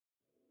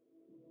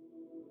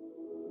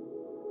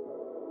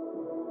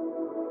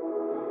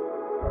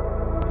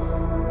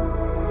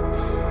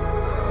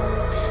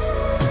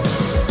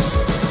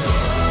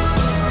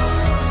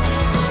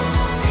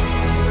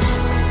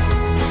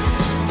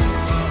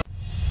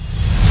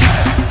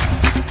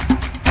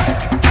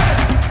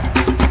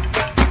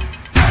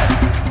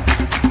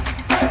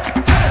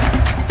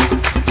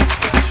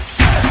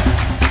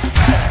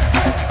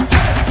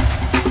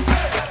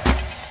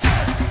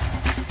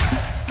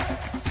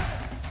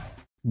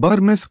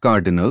Burmese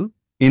Cardinal,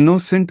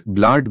 innocent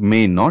blood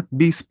may not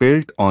be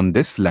spilt on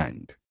this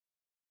land.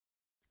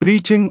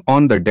 Preaching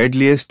on the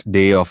deadliest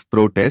day of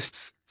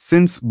protests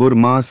since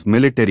Burma's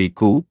military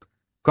coup,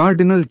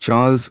 Cardinal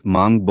Charles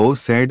Mangbo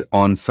said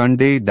on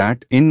Sunday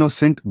that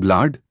innocent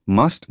blood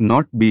must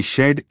not be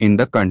shed in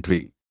the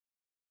country.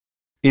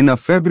 In a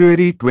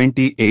February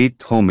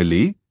 28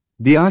 homily,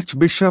 the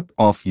Archbishop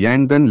of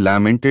Yangon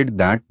lamented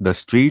that the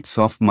streets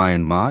of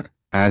Myanmar,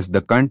 as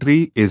the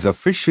country is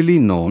officially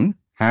known,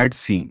 had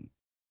seen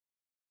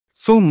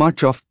so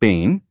much of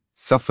pain,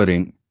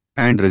 suffering,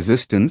 and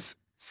resistance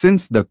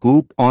since the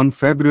coup on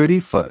February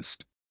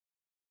 1st.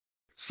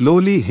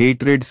 Slowly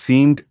hatred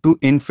seemed to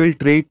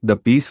infiltrate the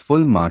peaceful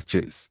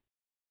marches.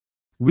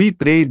 We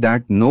pray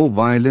that no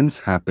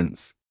violence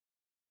happens.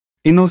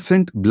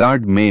 Innocent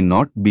blood may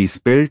not be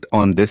spilt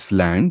on this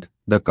land,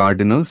 the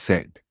Cardinal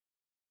said.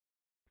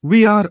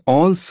 We are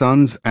all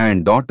sons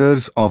and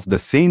daughters of the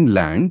same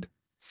land,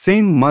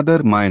 same mother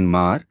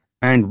Myanmar,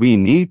 and we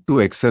need to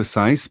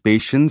exercise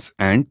patience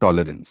and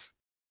tolerance.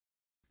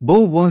 Bo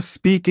was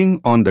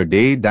speaking on the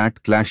day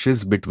that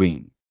clashes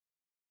between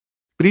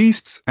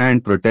priests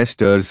and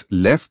protesters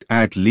left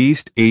at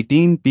least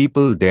 18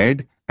 people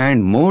dead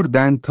and more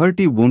than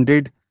 30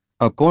 wounded,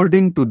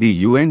 according to the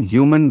UN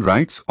Human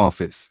Rights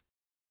Office.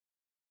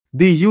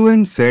 The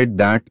UN said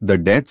that the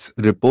deaths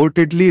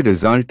reportedly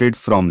resulted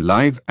from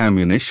live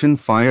ammunition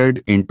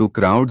fired into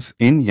crowds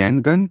in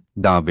Yangon,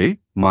 Dawe,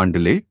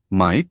 Mandalay,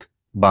 Mike,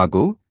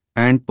 Bago,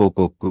 and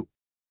Pokokku.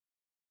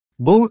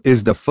 Bo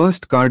is the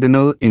first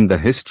cardinal in the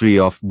history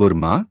of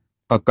Burma,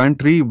 a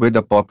country with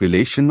a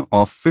population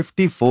of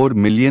 54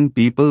 million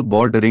people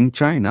bordering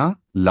China,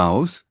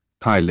 Laos,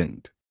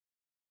 Thailand,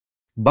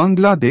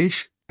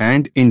 Bangladesh,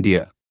 and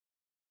India.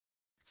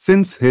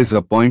 Since his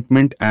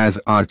appointment as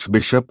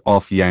Archbishop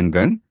of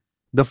Yangon,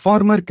 the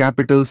former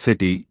capital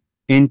city,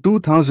 in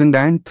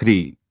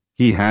 2003,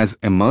 he has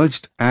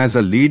emerged as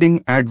a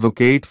leading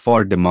advocate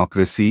for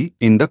democracy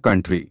in the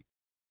country.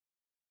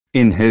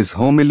 In his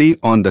homily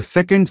on the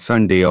second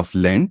Sunday of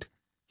Lent,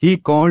 he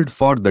called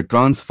for the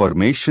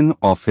transformation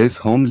of his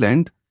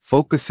homeland,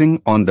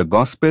 focusing on the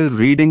Gospel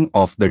reading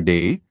of the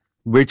day,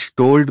 which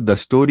told the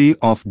story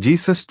of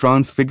Jesus'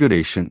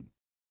 transfiguration.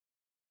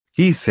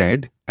 He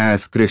said,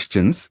 as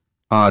Christians,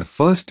 our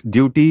first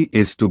duty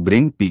is to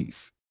bring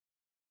peace.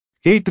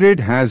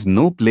 Hatred has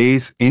no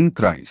place in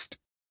Christ.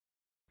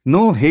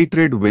 No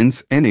hatred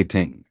wins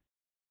anything.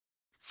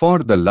 For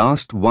the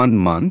last 1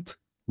 month,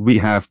 we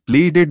have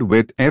pleaded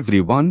with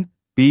everyone,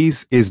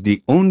 peace is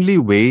the only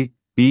way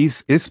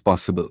peace is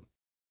possible.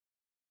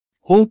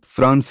 Pope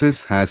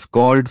Francis has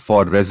called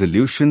for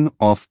resolution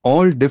of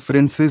all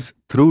differences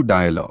through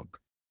dialogue.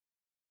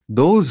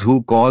 Those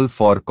who call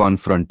for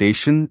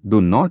confrontation do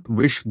not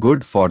wish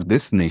good for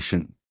this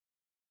nation.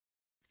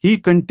 He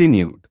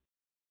continued,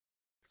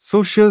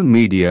 social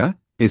media,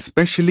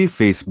 especially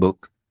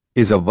Facebook,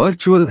 is a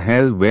virtual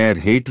hell where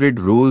hatred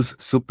rules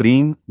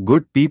supreme.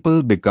 Good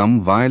people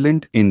become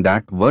violent in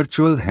that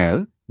virtual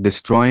hell,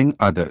 destroying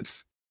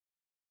others.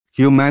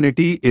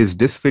 Humanity is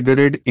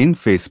disfigured in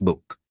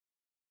Facebook.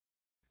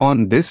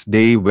 On this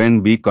day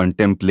when we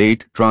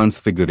contemplate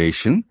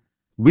transfiguration,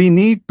 we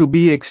need to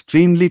be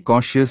extremely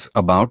cautious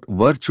about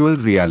virtual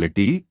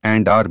reality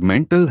and our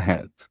mental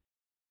health.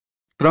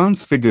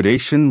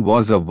 Transfiguration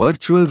was a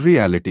virtual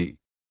reality.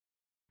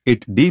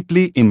 It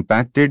deeply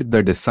impacted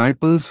the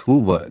disciples who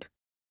were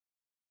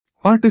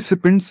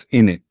participants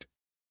in it.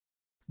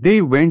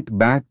 They went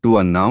back to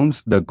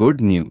announce the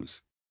good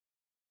news.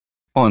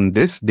 On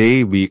this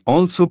day we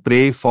also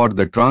pray for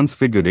the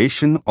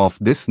transfiguration of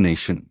this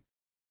nation.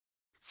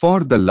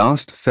 For the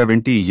last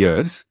 70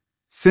 years,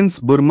 since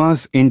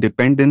Burma's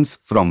independence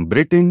from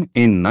Britain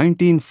in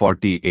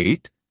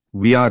 1948,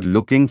 we are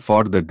looking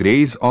for the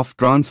grace of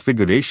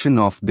transfiguration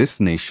of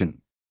this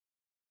nation.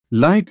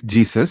 Like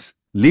Jesus,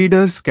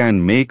 leaders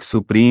can make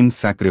supreme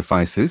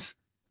sacrifices.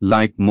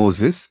 Like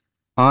Moses,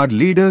 our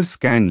leaders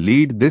can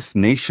lead this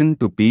nation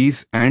to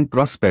peace and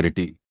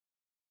prosperity.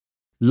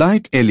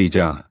 Like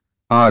Elijah,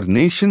 our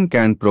nation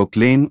can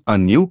proclaim a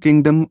new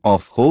kingdom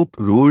of hope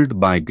ruled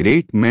by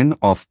great men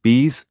of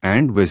peace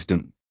and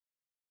wisdom.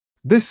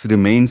 This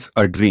remains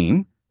a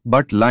dream,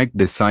 but like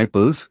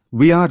disciples,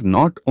 we are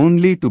not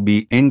only to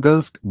be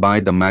engulfed by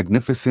the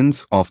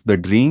magnificence of the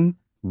dream,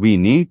 we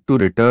need to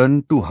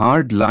return to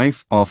hard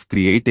life of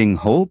creating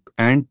hope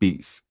and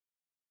peace.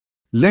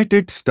 Let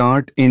it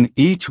start in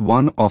each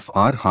one of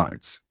our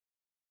hearts.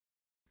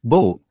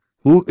 Bo,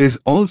 who is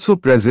also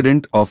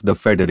president of the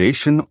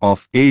Federation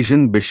of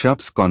Asian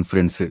Bishops'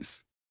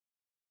 Conferences,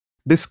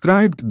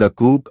 described the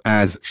coup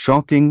as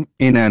shocking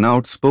in an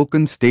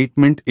outspoken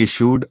statement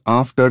issued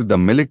after the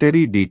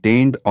military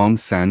detained Aung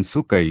San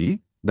Suu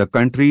Kyi, the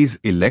country's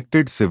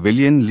elected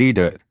civilian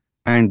leader,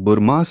 and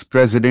Burma's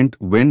President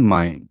Win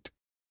Myint.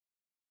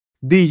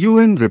 The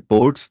UN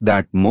reports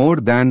that more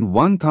than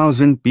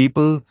 1,000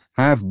 people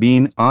have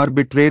been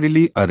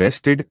arbitrarily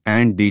arrested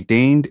and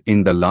detained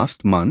in the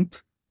last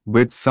month,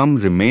 with some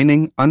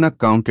remaining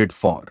unaccounted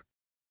for.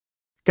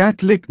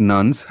 Catholic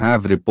nuns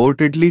have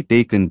reportedly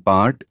taken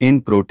part in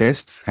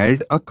protests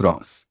held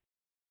across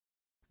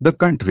the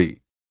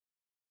country.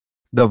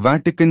 The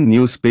Vatican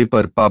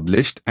newspaper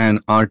published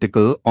an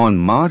article on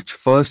March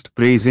 1st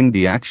praising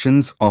the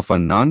actions of a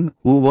nun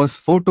who was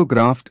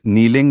photographed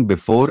kneeling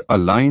before a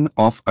line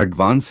of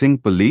advancing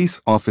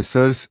police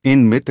officers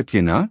in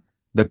Mithakina,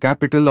 the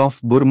capital of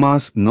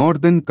Burma's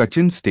northern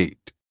Kachin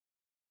state.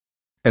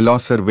 El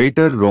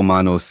Observator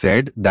Romano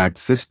said that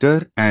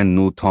Sister Anne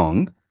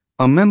Nuthong,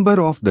 a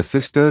member of the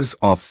Sisters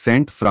of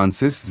St.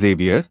 Francis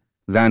Xavier,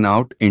 ran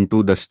out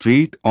into the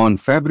street on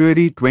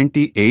February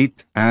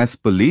 28 as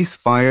police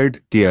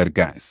fired tear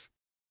gas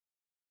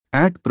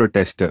at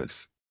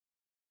protesters.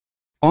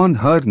 On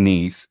her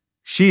knees,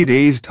 she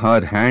raised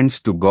her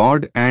hands to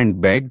God and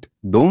begged,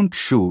 "Don't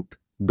shoot,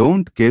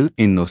 don't kill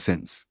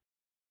innocents.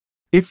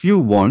 If you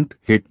won't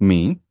hit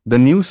me," the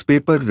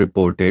newspaper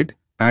reported,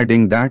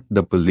 adding that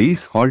the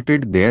police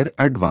halted their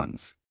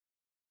advance.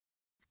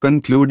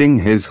 Concluding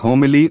his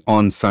homily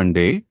on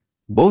Sunday,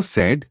 Bo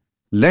said,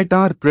 "Let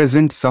our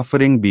present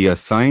suffering be a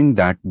sign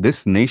that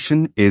this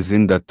nation is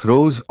in the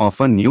throes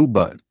of a new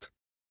birth.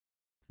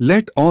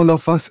 Let all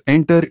of us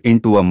enter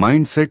into a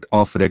mindset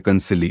of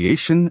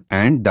reconciliation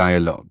and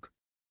dialogue.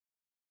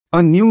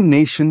 A new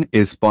nation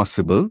is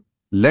possible,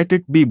 let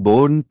it be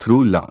born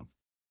through love.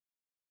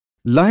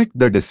 Like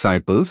the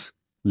disciples,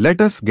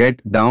 let us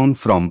get down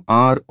from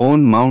our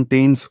own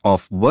mountains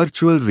of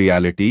virtual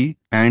reality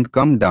and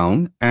come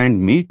down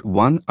and meet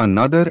one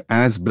another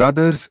as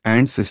brothers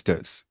and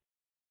sisters.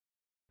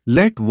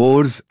 Let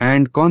wars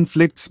and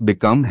conflicts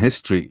become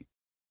history.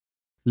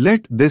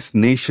 Let this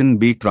nation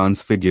be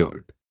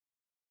transfigured.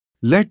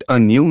 Let a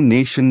new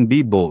nation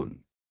be born."